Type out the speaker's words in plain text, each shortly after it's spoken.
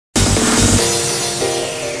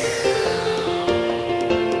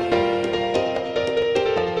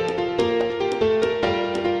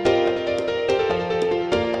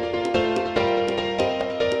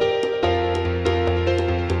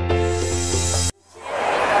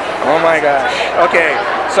my gosh. Okay,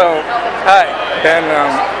 so hi, Ben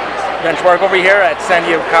Schwark over here at San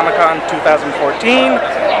Diego Comic-Con 2014.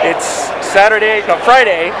 It's Friday,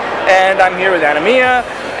 and I'm here with Anamia,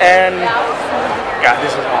 and God,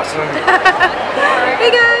 this is awesome.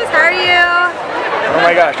 Hey guys, how are you? Oh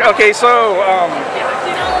my gosh. Okay, so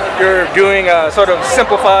you're doing a sort of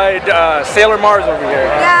simplified Sailor Mars over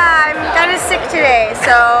here. Huh? Yeah, I'm kind of sick today,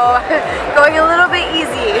 so going a little bit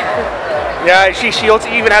easy. Yeah, she also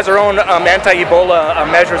even has her own anti-Ebola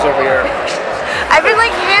measures over here. I've been like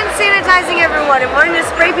hand sanitizing everyone and wanting to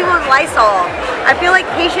spray people with Lysol. I feel like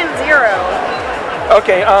patient zero.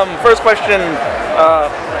 Okay, first question,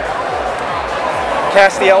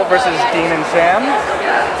 Castiel versus Dean and Sam?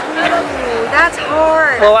 Ooh, that's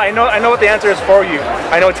hard. Well, I know what the answer is for you.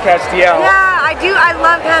 I know it's Castiel. Yeah, I do. I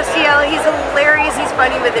love Castiel. He's hilarious. He's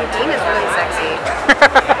funny, but then Dean is really sexy.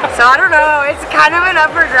 So I don't know. It's kind of an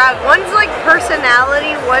upper grab. One's like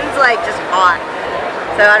personality. One's like just hot.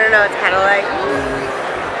 So I don't know. It's kind of like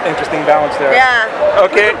interesting balance there. Yeah.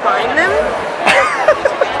 Okay. Combine them.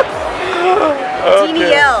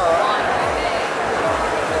 Okay. DNL.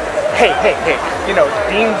 Hey. You know,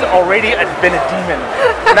 Dean's already been a demon.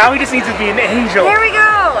 Now he just needs to be an angel. There we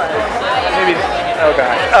go. Maybe. Oh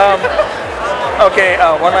gosh. Okay.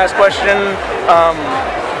 One last question.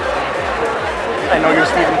 I know you're a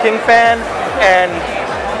Stephen King fan, and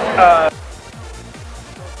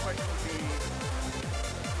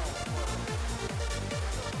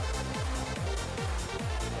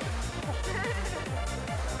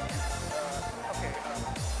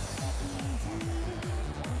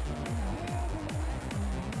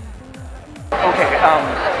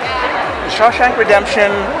Shawshank Redemption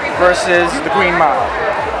versus The Green Mile.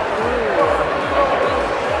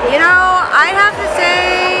 You know, I have to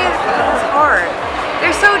say it's hard.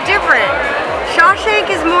 They're so different. Shawshank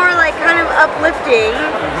is more like kind of uplifting.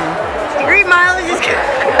 The Green Mile is just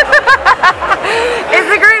it's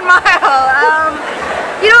The Green Mile.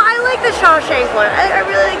 You know, I like the Shawshank one. I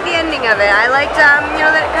really like the ending of it. I liked, you know,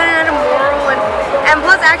 that it kind of had a moral, and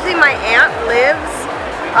plus actually my aunt lives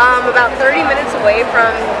about 30 minutes away from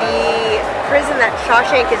the prison that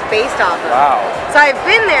Shawshank is based off of. Wow. So I've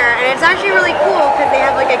been there, and it's actually really cool because they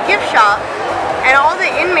have like a gift shop, and all the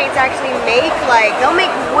inmates actually make like, they'll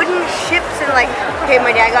make wooden ships, and like, okay,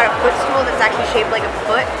 my dad got a footstool that's actually shaped like a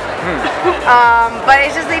foot. But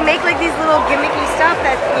it's just, they make like these little gimmicky stuff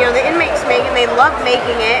that, you know, the inmates make, and they love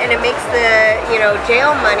making it, and it makes the, you know,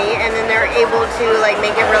 jail money, and then they're able to like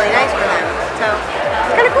make it really nice for them. So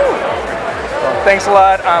it's kind of cool. Well, thanks a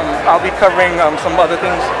lot. I'll be covering some other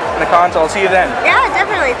things in the con, so I'll see you then. Yeah,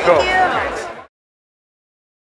 definitely. Thank you.